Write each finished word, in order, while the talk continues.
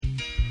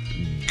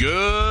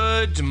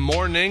Good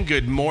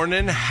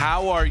morning.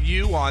 How are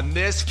you on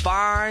this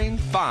fine,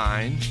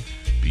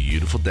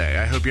 beautiful day?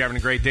 I hope you're having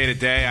a great day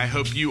today. I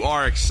hope you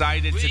are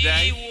excited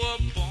today.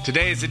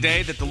 Today is the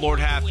day that the Lord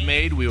hath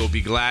made. We will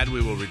be glad.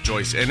 We will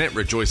rejoice in it.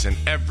 Rejoice in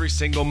every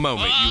single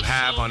moment you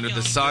have under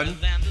the sun,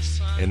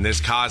 in this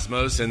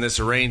cosmos, in this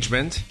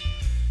arrangement.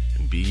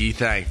 And be ye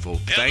thankful.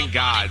 Thank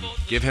God.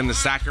 Give him the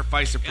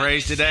sacrifice of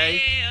praise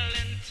today.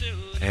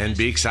 And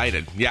be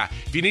excited. Yeah.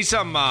 If you need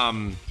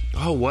some...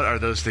 what are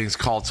those things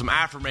called? Some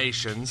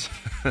affirmations.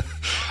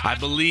 I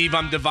believe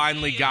I'm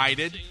divinely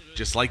guided,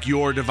 just like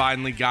you're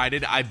divinely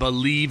guided. I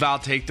believe I'll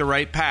take the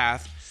right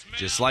path,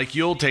 just like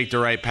you'll take the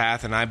right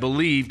path. And I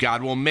believe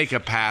God will make a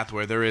path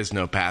where there is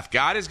no path.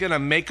 God is going to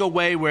make a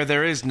way where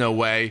there is no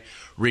way,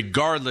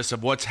 regardless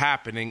of what's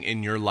happening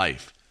in your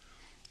life.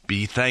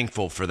 Be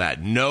thankful for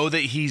that. Know that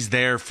he's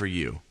there for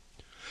you.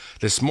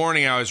 This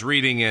morning I was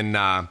reading in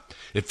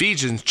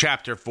Ephesians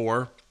chapter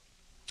 4.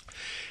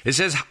 It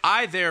says,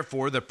 I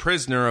therefore, the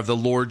prisoner of the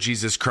Lord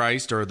Jesus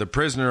Christ, or the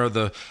prisoner of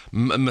the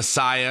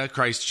Messiah,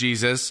 Christ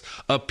Jesus,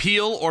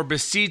 appeal or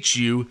beseech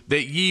you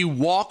that ye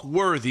walk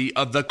worthy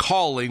of the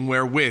calling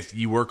wherewith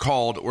ye were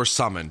called or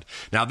summoned.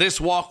 Now this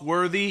walk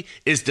worthy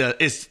is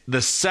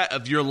the set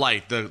of your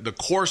life, the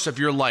course of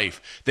your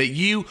life, that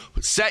you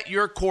set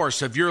your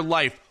course of your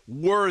life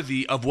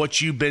worthy of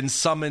what you've been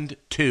summoned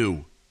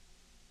to.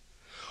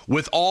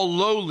 With all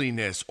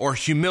lowliness or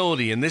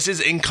humility, and this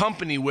is in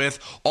company with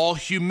all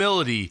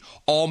humility,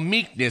 all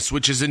meekness,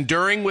 which is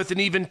enduring with an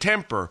even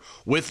temper,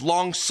 with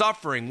long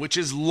suffering, which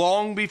is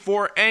long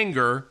before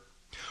anger,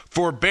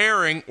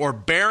 forbearing or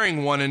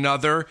bearing one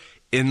another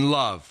in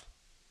love.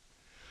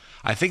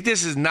 I think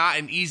this is not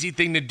an easy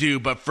thing to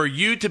do, but for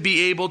you to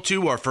be able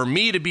to, or for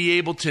me to be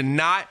able to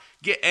not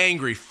get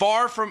angry,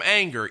 far from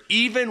anger,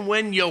 even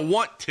when you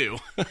want to,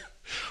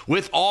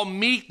 with all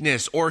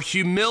meekness or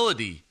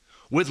humility,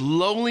 with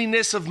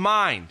lowliness of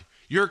mind,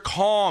 you're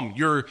calm,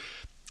 you're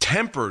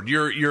tempered,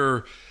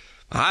 you're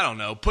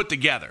put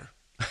together.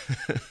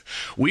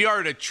 We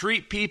are to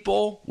treat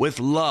people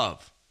with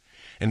love.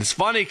 And it's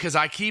funny because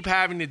I keep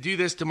having to do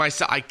this to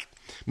myself.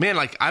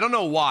 I don't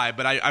know why,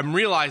 but I'm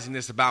realizing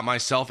this about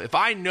myself. If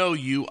I know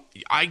you,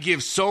 I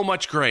give so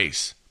much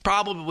grace,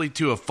 probably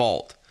to a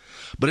fault.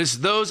 But it's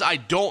those I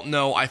don't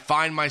know, I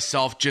find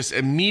myself just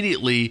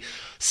immediately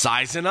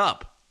sizing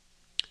up.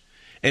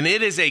 And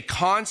it is a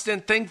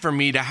constant thing for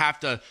me to have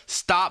to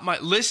stop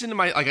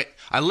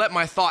I let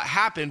my thought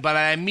happen, but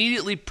I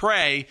immediately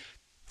pray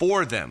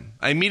for them.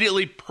 I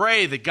immediately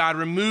pray that God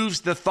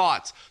removes the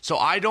thoughts so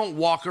I don't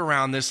walk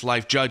around this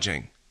life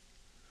judging.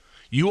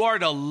 You are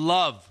to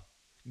love.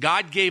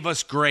 God gave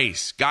us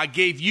grace. God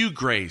gave you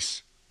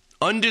grace.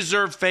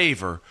 Undeserved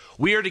favor.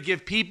 We are to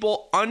give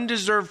people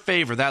undeserved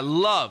favor, that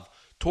love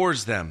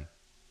towards them.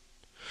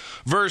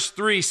 Verse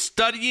 3,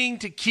 studying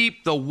to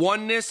keep the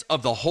oneness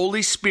of the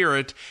Holy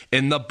Spirit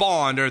in the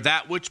bond, or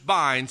that which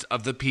binds,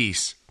 of the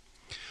peace.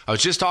 I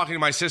was just talking to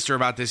my sister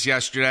about this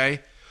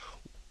yesterday.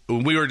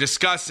 We were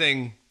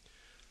discussing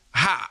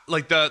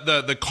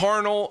the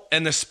carnal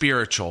and the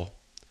spiritual.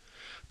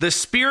 The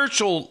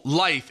spiritual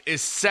life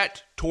is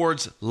set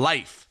towards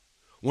life.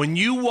 When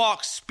you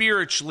walk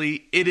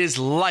spiritually, it is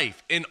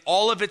life in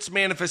all of its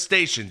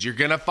manifestations. You're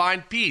going to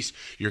find peace.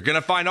 You're going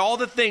to find all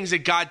the things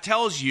that God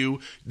tells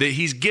you that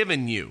he's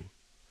given you.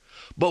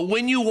 But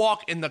when you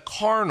walk in the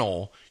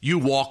carnal, you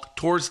walk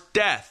towards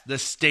death, the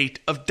state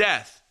of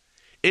death.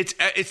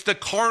 It's the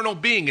carnal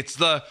being. It's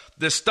the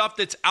stuff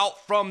that's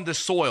out from the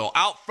soil,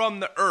 out from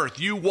the earth.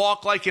 You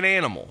walk like an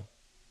animal.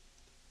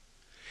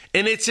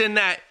 And it's in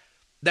that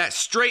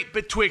straight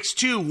betwixt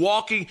two,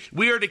 walking,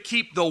 we are to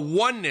keep the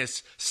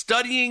oneness,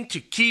 studying to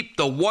keep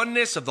the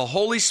oneness of the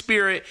Holy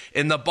Spirit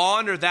in the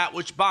bond, or that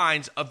which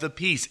binds, of the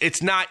peace.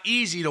 It's not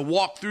easy to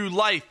walk through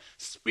life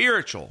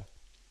spiritual.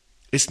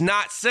 It's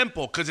not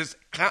simple because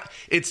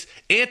it's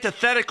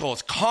antithetical.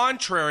 It's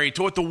contrary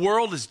to what the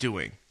world is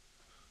doing.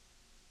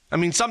 I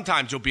mean,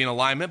 sometimes you'll be in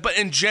alignment, but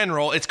in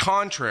general, it's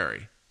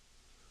contrary.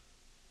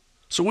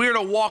 So we are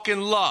to walk in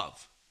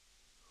love.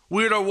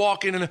 We are to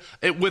walk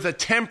with a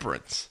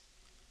temperance.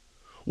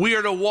 We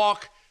are to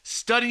walk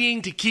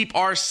studying to keep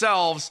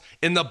ourselves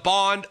in the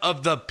bond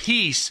of the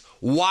peace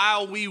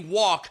while we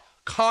walk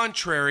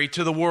contrary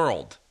to the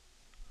world.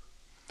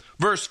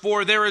 Verse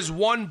 4, there is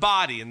one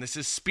body, and this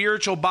is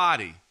spiritual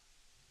body,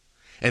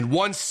 and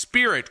one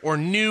spirit, or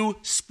new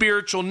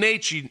spiritual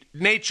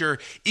nature,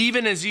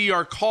 even as ye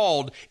are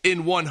called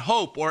in one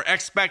hope, or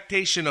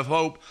expectation of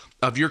hope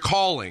of your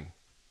calling.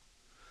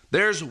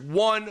 There's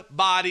one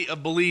body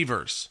of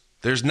believers.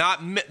 There's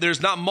not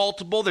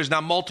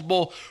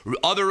multiple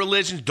other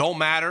religions, don't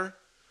matter.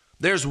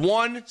 There's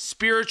one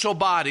spiritual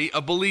body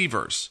of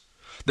believers.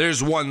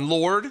 There's one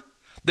Lord,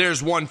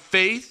 there's one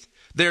faith,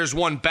 there's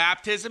one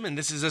baptism, and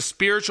this is a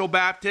spiritual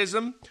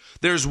baptism.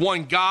 There's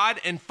one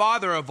God and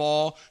Father of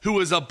all, who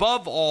is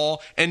above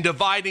all and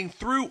dividing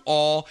through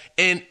all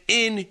and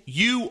in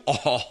you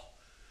all.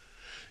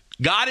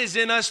 God is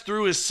in us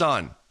through his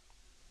Son.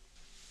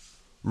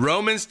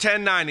 Romans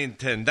 10:9 and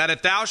 10, that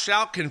if thou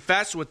shalt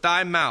confess with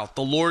thy mouth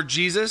the Lord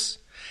Jesus,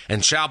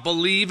 and shalt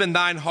believe in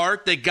thine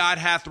heart that God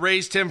hath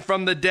raised him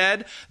from the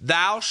dead,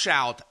 thou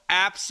shalt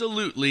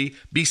absolutely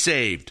be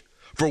saved.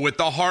 For with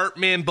the heart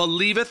man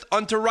believeth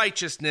unto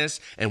righteousness,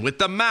 and with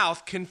the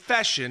mouth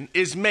confession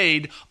is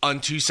made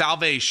unto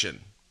salvation.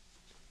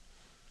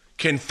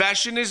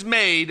 Confession is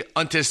made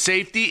unto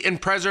safety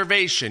and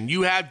preservation.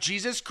 You have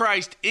Jesus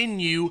Christ in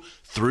you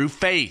through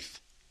faith.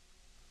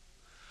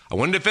 I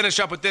wanted to finish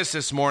up with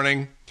this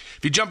morning. If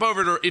you jump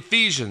over to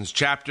Ephesians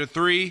chapter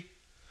 3,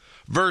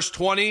 verse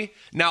 20,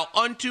 now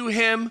unto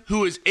him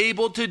who is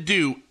able to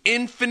do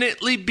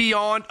infinitely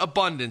beyond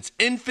abundance,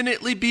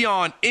 infinitely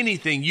beyond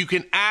anything you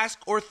can ask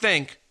or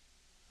think,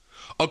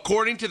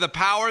 according to the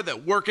power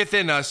that worketh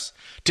in us,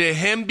 to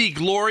him be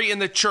glory in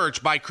the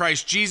church by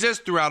Christ Jesus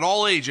throughout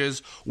all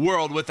ages,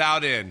 world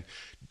without end.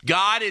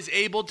 God is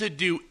able to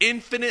do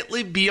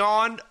infinitely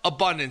beyond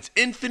abundance,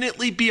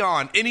 infinitely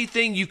beyond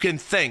anything you can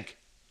think.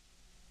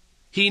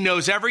 He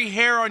knows every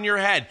hair on your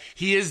head.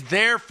 He is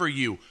there for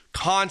you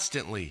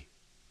constantly.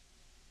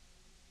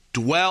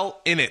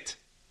 Dwell in it.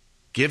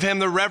 Give him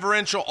the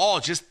reverential awe.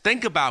 Just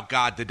think about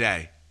God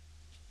today.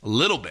 A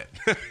little bit.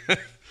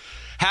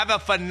 Have a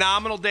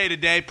phenomenal day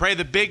today. Pray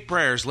the big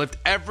prayers. Lift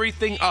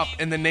everything up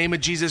in the name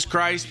of Jesus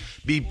Christ.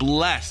 Be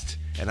blessed.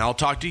 And I'll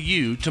talk to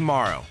you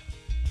tomorrow.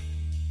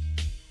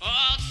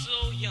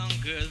 Also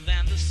younger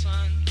than the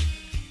sun.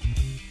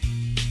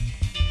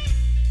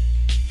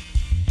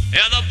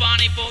 Yeah, the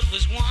bonnie boat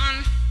was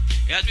one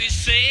as we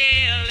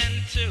sail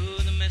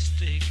into the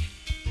mystic.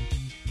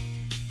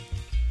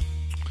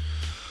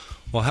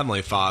 Well,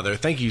 Heavenly Father,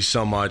 thank you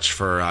so much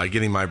for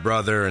getting my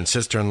brother and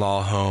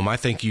sister-in-law home. I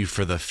thank you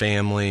for the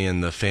family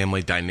and the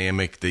family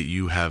dynamic that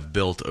you have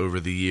built over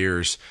the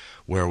years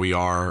where we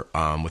are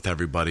with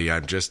everybody.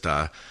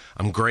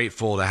 I'm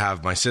grateful to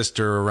have my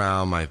sister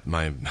around,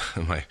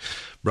 my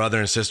brother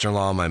and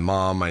sister-in-law, my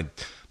mom, my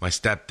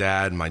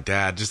stepdad, my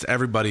dad, just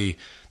everybody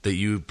that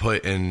you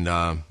put in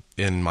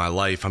my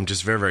life. I'm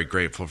just very, very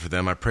grateful for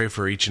them. I pray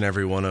for each and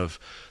every one of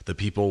the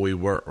people we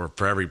work, or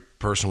for every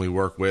person we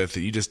work with,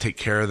 that you just take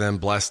care of them,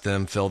 bless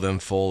them, fill them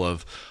full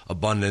of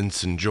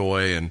abundance and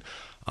joy,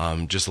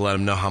 and just let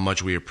them know how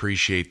much we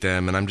appreciate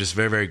them. And I'm just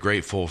very, very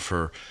grateful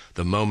for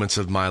the moments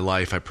of my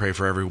life. I pray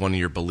for every one of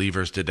your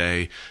believers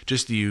today,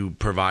 just that you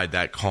provide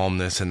that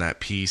calmness and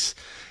that peace.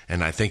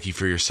 And I thank you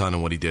for your son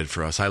and what he did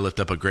for us. I lift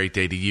up a great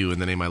day to you in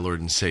the name of my Lord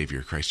and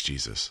Savior, Christ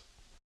Jesus.